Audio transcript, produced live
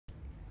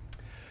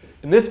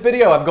In this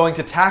video, I'm going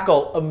to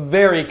tackle a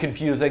very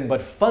confusing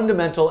but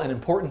fundamental and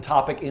important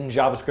topic in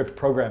JavaScript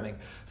programming,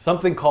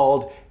 something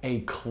called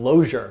a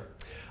closure.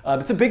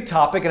 It's a big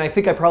topic, and I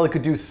think I probably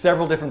could do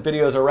several different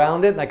videos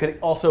around it, and I could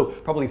also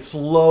probably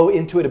slow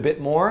into it a bit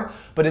more.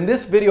 But in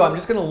this video, I'm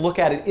just going to look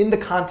at it in the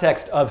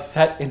context of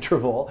set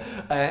interval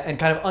and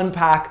kind of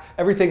unpack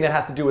everything that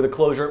has to do with a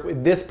closure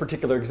with this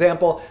particular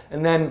example,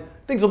 and then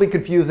things will be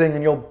confusing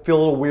and you'll feel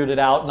a little weirded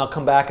out, and I'll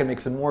come back and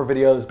make some more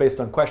videos based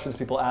on questions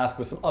people ask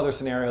with some other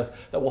scenarios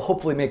that will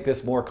hopefully make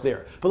this more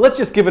clear. But let's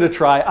just give it a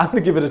try. I'm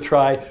going to give it a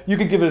try. You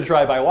can give it a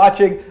try by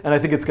watching, and I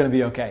think it's going to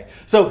be okay.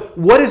 So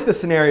what is the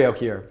scenario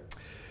here?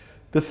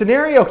 The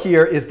scenario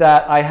here is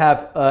that I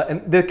have,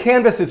 and the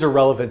canvas is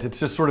irrelevant. It's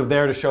just sort of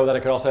there to show that I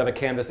could also have a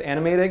canvas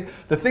animating.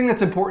 The thing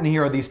that's important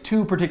here are these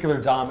two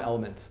particular DOM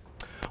elements.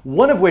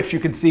 One of which you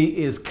can see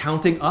is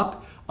counting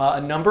up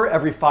a number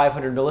every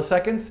 500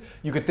 milliseconds.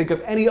 You could think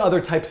of any other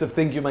types of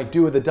things you might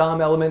do with a DOM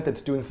element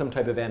that's doing some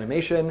type of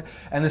animation.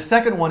 And the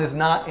second one is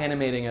not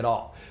animating at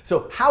all.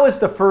 So how is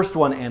the first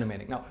one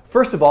animating? Now,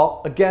 first of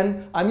all,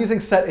 again, I'm using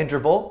set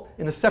interval.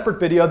 In a separate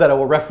video that I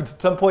will reference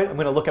at some point, I'm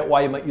going to look at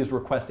why you might use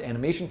request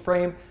animation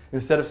frame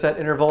instead of set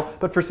interval.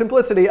 But for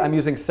simplicity, I'm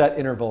using set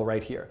interval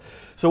right here.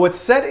 So what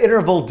set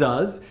interval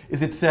does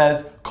is it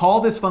says,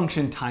 call this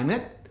function time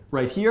it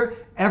right here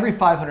every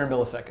 500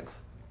 milliseconds.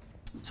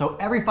 So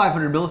every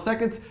 500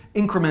 milliseconds,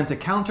 increment a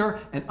counter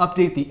and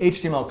update the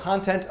HTML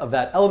content of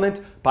that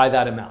element by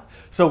that amount.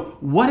 So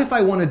what if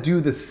I want to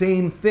do the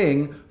same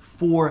thing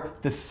for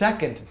the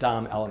second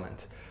DOM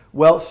element?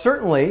 Well,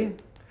 certainly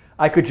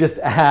I could just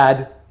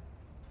add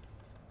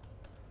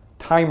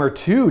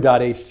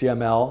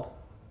timer2.html,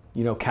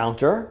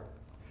 counter,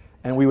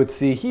 and we would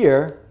see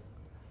here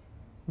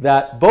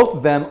that both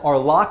of them are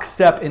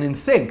lockstep and in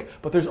sync,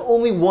 but there's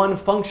only one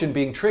function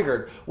being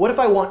triggered. What if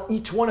I want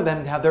each one of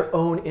them to have their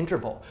own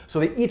interval? So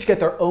they each get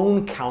their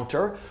own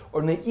counter,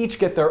 or they each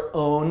get their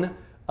own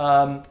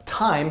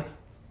time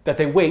that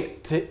they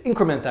wait to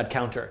increment that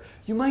counter.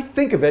 You might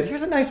think of it,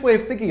 here's a nice way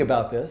of thinking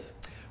about this.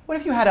 What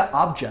if you had an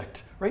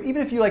object, right?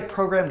 Even if you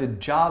programmed in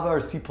Java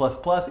or C++,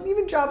 and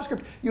even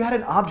JavaScript, you had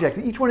an object.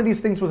 Each one of these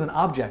things was an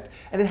object,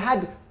 and it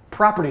had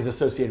properties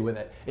associated with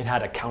it. It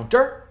had a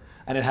counter,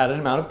 and it had an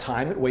amount of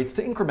time it waits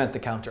to increment the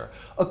counter.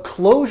 A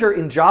closure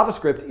in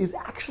JavaScript is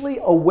actually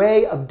a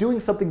way of doing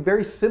something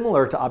very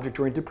similar to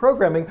object-oriented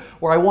programming,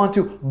 where I want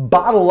to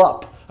bottle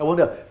up. I want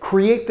to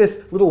create this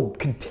little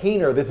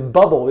container, this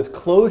bubble, this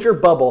closure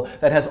bubble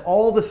that has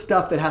all the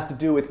stuff that has to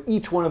do with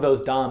each one of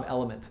those DOM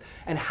elements.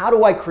 And how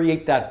do I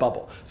create that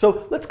bubble?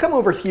 So let's come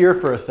over here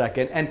for a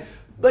second, and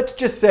let's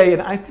just say,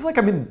 and I feel like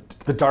I'm in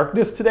the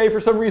darkness today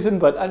for some reason,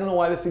 but I don't know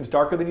why this seems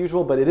darker than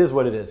usual, but it is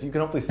what it is. You can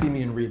hopefully see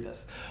me and read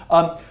this.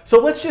 So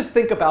let's just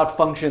think about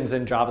functions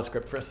in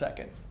JavaScript for a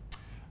second.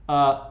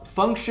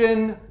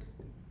 Function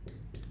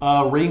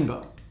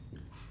rainbow,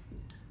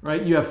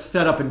 right? You have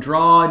set up and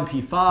draw in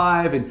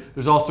p5, and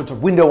there's all sorts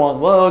of window on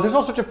load. There's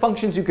all sorts of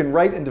functions you can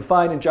write and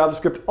define in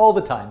JavaScript all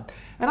the time.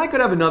 And I could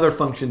have another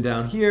function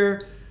down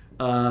here.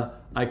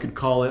 I could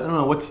call it, I don't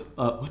know, what's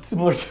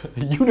similar to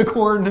a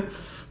unicorn,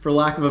 for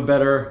lack of a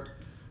better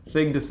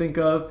thing to think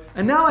of.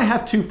 And now I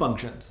have two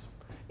functions,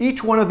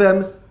 each one of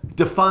them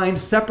defined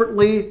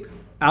separately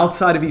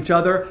outside of each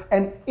other.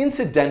 And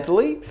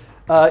incidentally,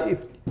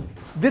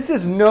 this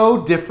is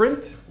no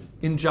different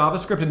in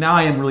JavaScript. And now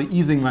I am really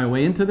easing my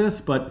way into this,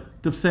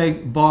 but to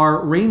say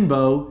var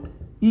rainbow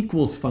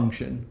equals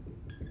function,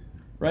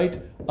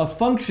 right? A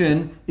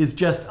function is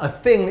just a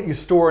thing that you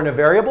store in a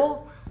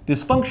variable.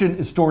 This function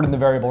is stored in the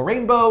variable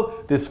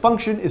rainbow. This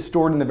function is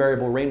stored in the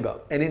variable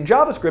rainbow. And in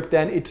JavaScript,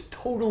 then, it's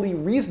totally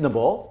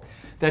reasonable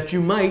that you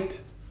might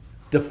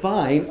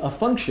define a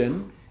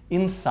function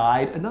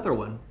inside another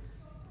one.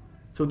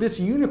 So this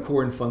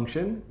unicorn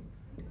function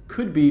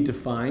could be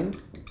defined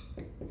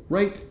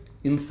right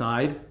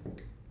inside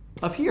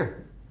of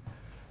here.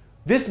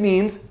 This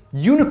means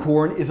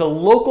unicorn is a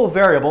local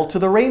variable to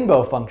the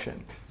rainbow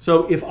function.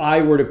 So if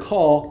I were to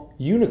call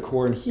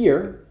unicorn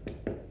here,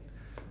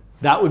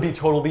 that would be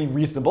totally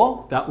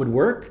reasonable. That would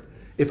work.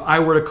 If I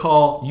were to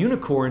call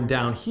unicorn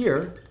down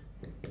here,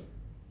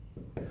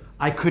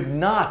 I could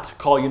not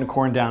call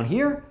unicorn down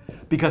here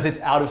because it's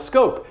out of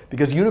scope,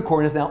 because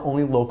unicorn is now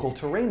only local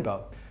to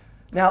rainbow.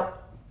 Now,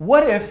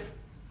 what if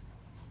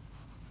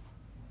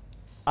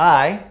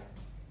I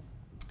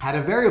had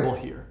a variable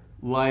here,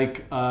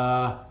 like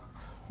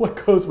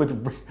what goes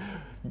with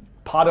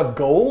pot of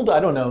gold? I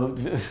don't know.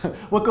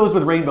 What goes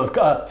with rainbows?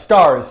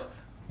 Stars.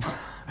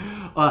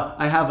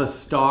 I have a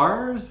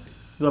stars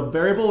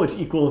subvariable which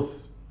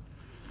equals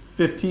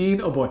 15.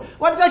 Oh boy.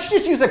 Why did I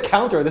just use a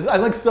counter?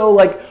 I'm so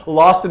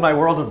lost in my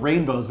world of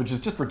rainbows, which is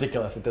just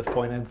ridiculous at this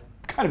point, and it's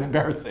kind of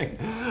embarrassing.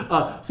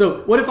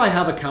 So what if I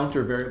have a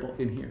counter variable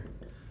in here?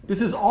 This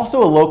is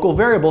also a local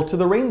variable to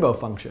the rainbow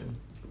function.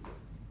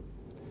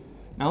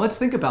 Now let's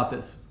think about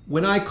this.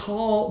 When I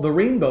call the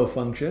rainbow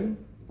function,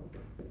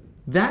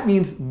 that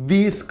means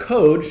this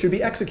code should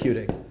be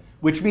executing,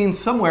 which means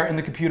somewhere in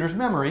the computer's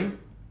memory,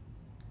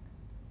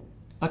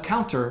 a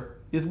counter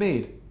is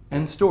made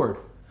and stored.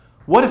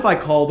 What if I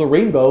call the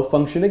rainbow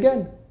function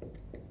again?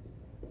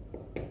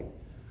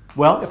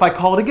 Well, if I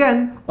call it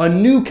again, a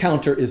new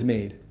counter is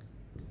made.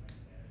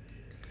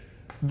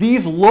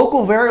 These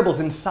local variables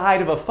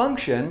inside of a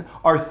function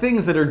are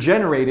things that are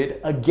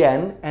generated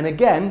again and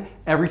again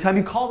every time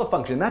you call the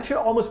function. That should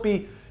almost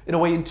be, in a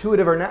way,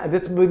 intuitive or not.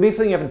 That's maybe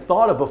something you haven't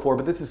thought of before,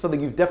 but this is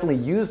something you've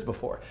definitely used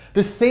before.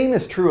 The same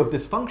is true of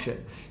this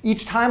function.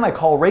 Each time I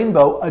call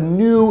rainbow, a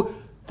new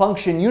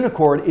function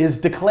unicorn is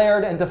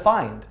declared and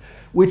defined,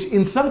 which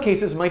in some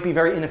cases might be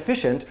very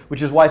inefficient,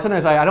 which is why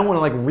sometimes I don't want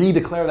to like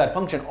redeclare that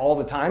function all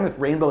the time. If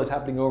rainbow is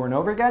happening over and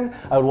over again,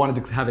 I would want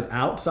to have it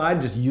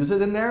outside, just use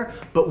it in there.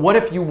 But what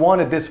if you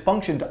wanted this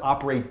function to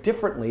operate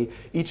differently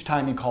each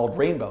time you called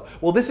rainbow?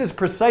 Well, this is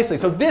precisely,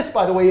 so this,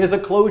 by the way, is a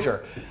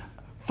closure.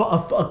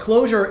 A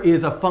closure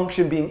is a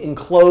function being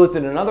enclosed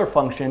in another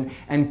function,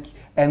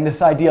 and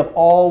this idea of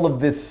all of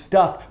this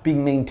stuff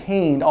being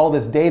maintained, all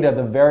this data,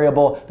 the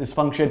variable, this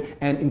function,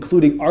 and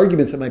including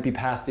arguments that might be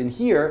passed in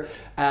here,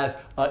 as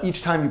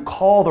each time you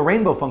call the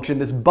rainbow function,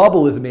 this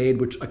bubble is made,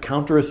 which a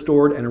counter is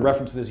stored, and a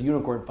reference to this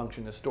unicorn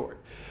function is stored.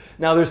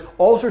 Now there's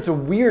all sorts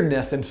of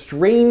weirdness and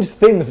strange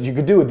things that you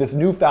could do with this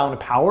newfound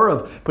power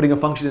of putting a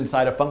function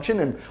inside a function,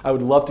 and I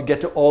would love to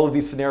get to all of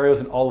these scenarios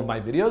in all of my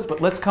videos,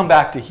 but let's come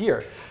back to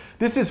here.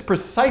 This is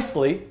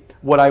precisely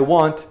what I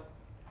want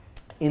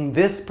in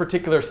this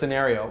particular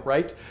scenario,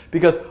 right?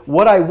 Because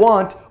what I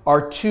want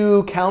are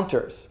two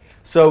counters.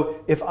 So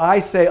if I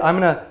say I'm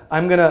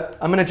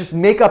gonna just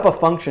make up a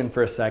function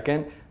for a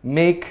second,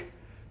 make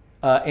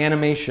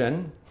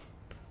animation.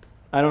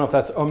 I don't know if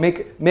that's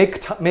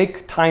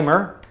make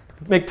timer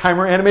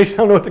animation. I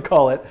don't know what to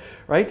call it,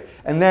 right?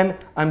 And then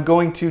I'm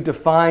going to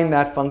define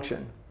that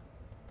function.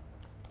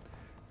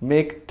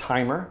 Make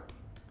timer.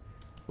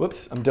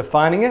 Whoops, I'm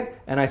defining it,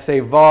 and I say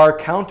var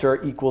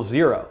counter equals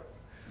 0.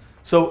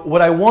 So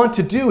what I want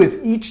to do is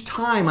each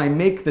time I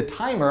make the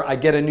timer, I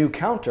get a new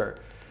counter.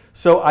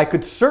 So I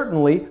could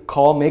certainly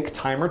call make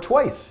timer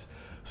twice.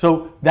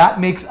 So that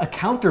makes a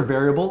counter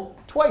variable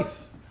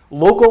twice.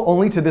 Local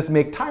only to this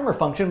make timer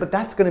function, but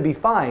that's going to be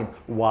fine.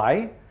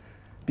 Why?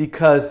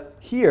 Because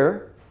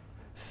here,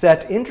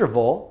 set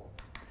interval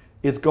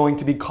is going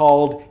to be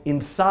called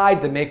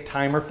inside the make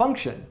timer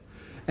function.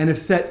 And if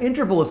set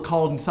interval is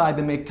called inside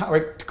the make timer,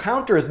 right,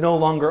 counter is no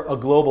longer a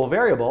global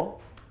variable,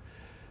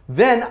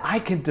 then I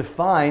can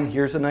define,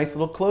 here's a nice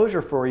little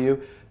closure for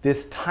you,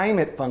 this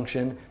timeIt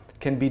function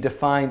can be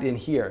defined in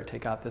here.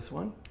 Take out this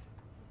one.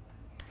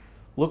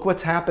 Look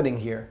what's happening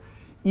here.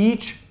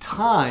 Each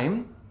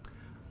time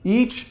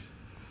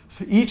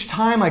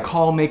I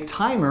call make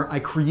timer, I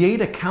create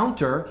a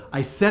counter,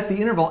 I set the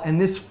interval, and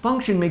this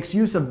function makes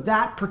use of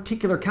that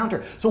particular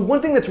counter. So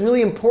one thing that's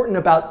really important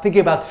about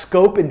thinking about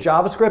scope in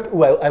JavaScript,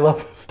 I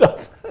love this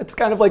stuff. It's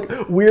kind of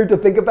like weird to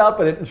think about,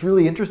 but it's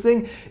really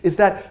interesting, is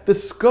that the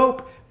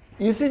scope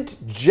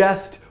isn't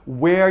just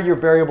where your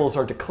variables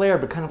are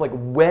declared, but kind of like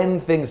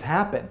when things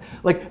happen.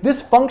 Like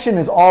this function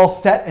is all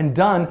set and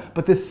done,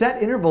 but this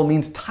set interval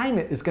means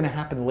timeIt is going to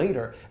happen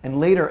later and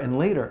later and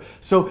later.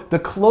 So the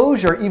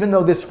closure, even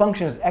though this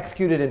function is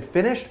executed and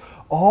finished,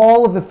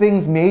 all of the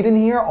things made in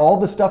here, all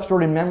the stuff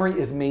stored in memory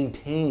is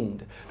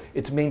maintained.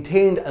 It's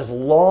maintained as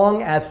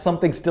long as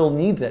something still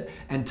needs it,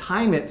 and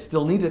timeIt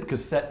still needs it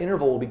because set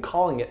interval will be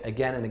calling it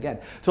again and again.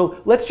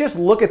 So let's just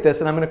look at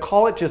this, and I'm going to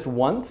call it just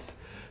once.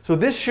 So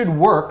this should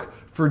work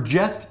for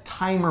just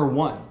timer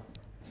 1.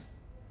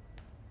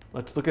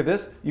 Let's look at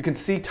this. You can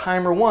see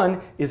timer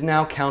 1 is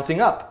now counting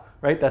up,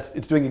 right?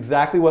 It's doing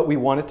exactly what we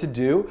want it to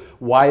do.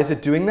 Why is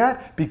it doing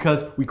that?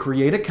 Because we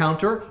create a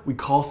counter, we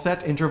call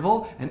set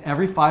interval, and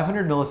every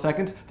 500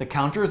 milliseconds, the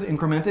counter is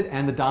incremented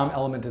and the DOM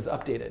element is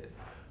updated.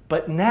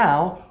 But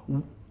now,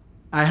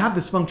 I have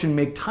this function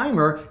make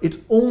timer, it's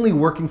only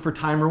working for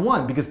timer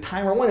 1 because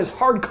timer 1 is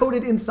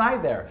hard-coded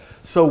inside there.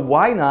 So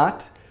why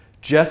not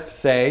just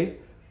say,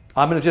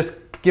 I'm going to just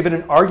give it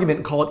an argument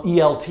and call it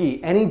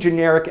ELT, any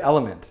generic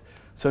element.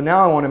 So now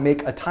I want to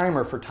make a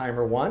timer for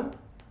timer 1.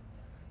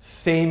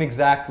 Same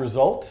exact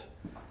result,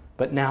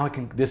 but now I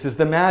can, this is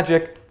the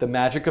magic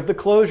of the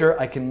closure.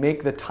 I can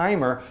make the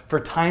timer for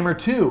timer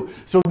 2.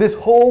 So this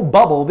whole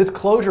bubble, this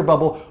closure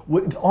bubble,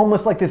 it's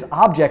almost like this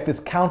object,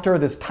 this counter,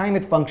 this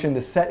timeIt function,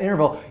 this set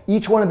interval.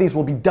 Each one of these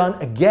will be done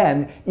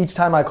again each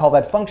time I call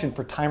that function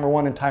for timer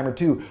 1 and timer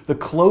 2. The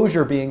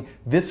closure being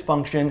this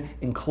function,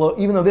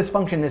 even though this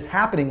function is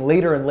happening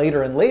later and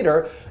later and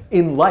later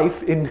in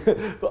life,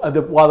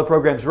 while the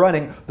program's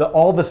running,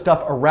 all the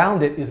stuff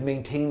around it is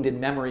maintained in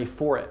memory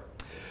for it.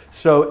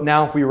 So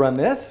now if we run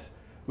this,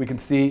 we can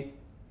see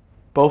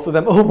both of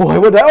them. Oh boy,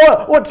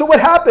 so what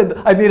happened?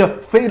 I made a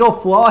fatal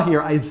flaw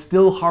here. I've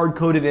still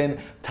hard-coded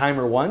in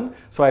timer 1,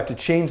 so I have to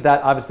change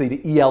that obviously to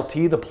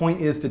ELT. The point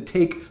is to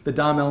take the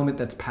DOM element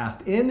that's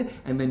passed in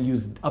and then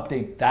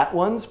update that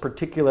one's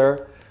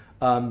particular,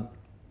 and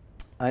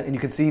you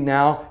can see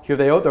now, here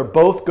they are, they're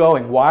both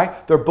going. Why?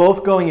 They're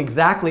both going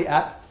exactly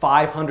at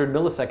 500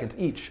 milliseconds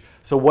each.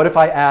 So what if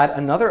I add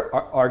another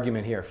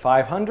argument here,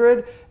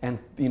 500 and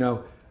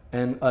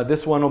and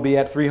this one will be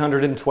at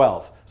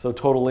 312. So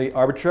totally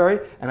arbitrary.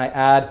 And I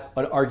add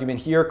an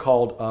argument here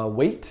called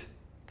wait.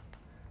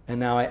 And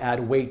now I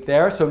add wait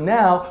there. So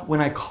now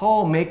when I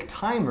call make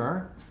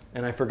timer,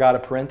 and I forgot a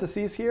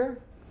parentheses here,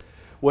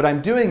 what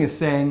I'm doing is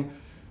saying,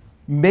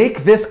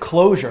 make this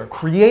closure,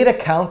 create a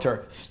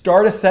counter,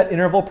 start a set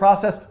interval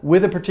process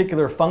with a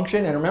particular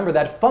function. And remember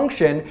that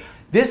function,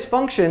 this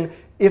function,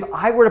 if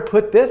I were to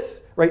put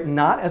this, right,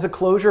 not as a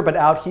closure but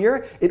out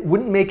here, it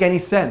wouldn't make any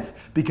sense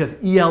because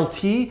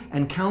ELT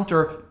and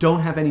counter don't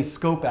have any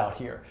scope out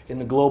here in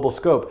the global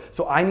scope.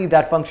 So I need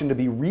that function to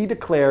be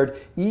redeclared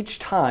each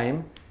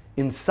time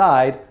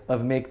inside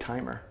of make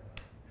timer.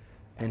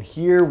 And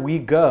here we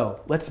go.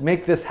 Let's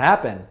make this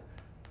happen.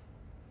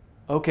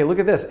 Okay, look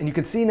at this. And you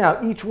can see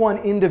now each one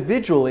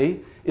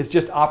individually is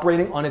just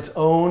operating on its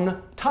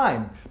own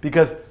time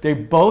because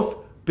they've both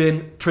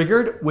been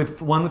triggered,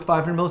 with one with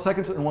 500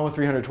 milliseconds and one with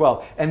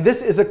 312. And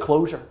this is a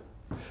closure.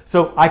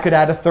 So I could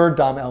add a third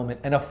DOM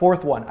element and a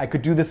fourth one. I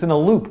could do this in a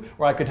loop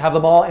where I could have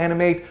them all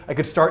animate. I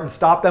could start and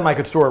stop them. I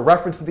could store a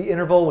reference to the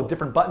interval with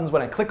different buttons.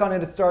 When I click on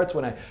it, it starts.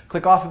 When I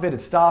click off of it,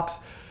 it stops.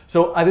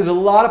 So there's a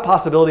lot of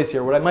possibilities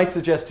here. What I might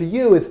suggest to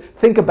you is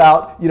think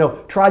about,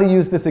 try to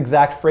use this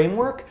exact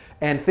framework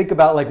and think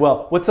about like,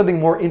 well, what's something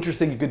more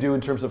interesting you could do in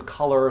terms of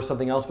color or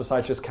something else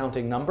besides just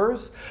counting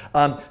numbers?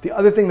 The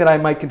other thing that I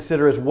might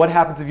consider is what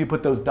happens if you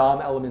put those DOM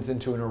elements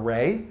into an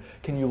array?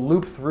 Can you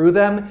loop through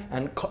them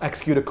and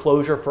execute a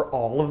closure for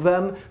all of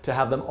them to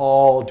have them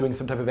all doing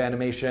some type of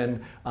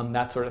animation,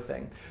 that sort of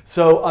thing.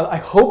 So I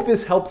hope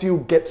this helps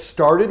you get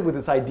started with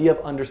this idea of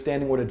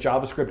understanding what a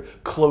JavaScript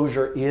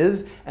closure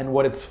is and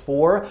what it's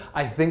for.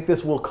 I think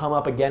this will come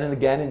up again and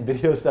again in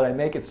videos that I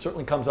make. It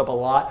certainly comes up a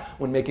lot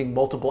when making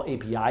multiple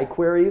API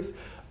queries.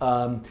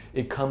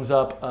 It comes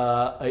up,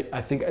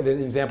 I think an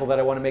example that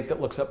I want to make that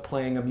looks up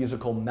playing a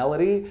musical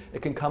melody.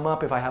 It can come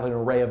up if I have an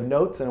array of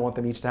notes and I want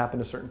them each to happen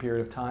in a certain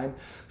period of time.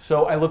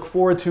 So I look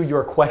forward to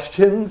your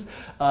questions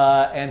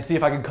and see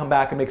if I can come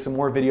back and make some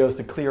more videos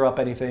to clear up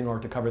anything or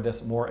to cover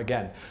this more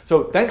again.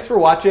 So thanks for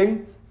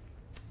watching.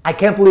 I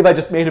can't believe I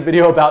just made a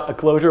video about a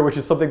closure, which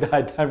is something that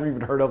I'd never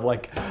even heard of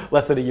like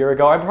less than a year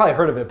ago. I probably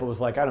heard of it, but was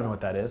like, I don't know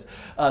what that is.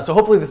 So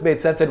hopefully this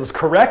made sense and was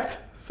correct.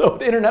 So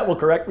the internet will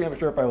correct me, I'm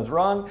sure if I was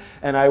wrong,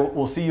 and I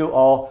will see you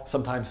all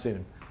sometime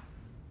soon.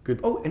 Good.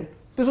 Oh, and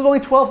this was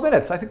only 12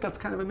 minutes. I think that's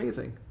kind of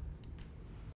amazing.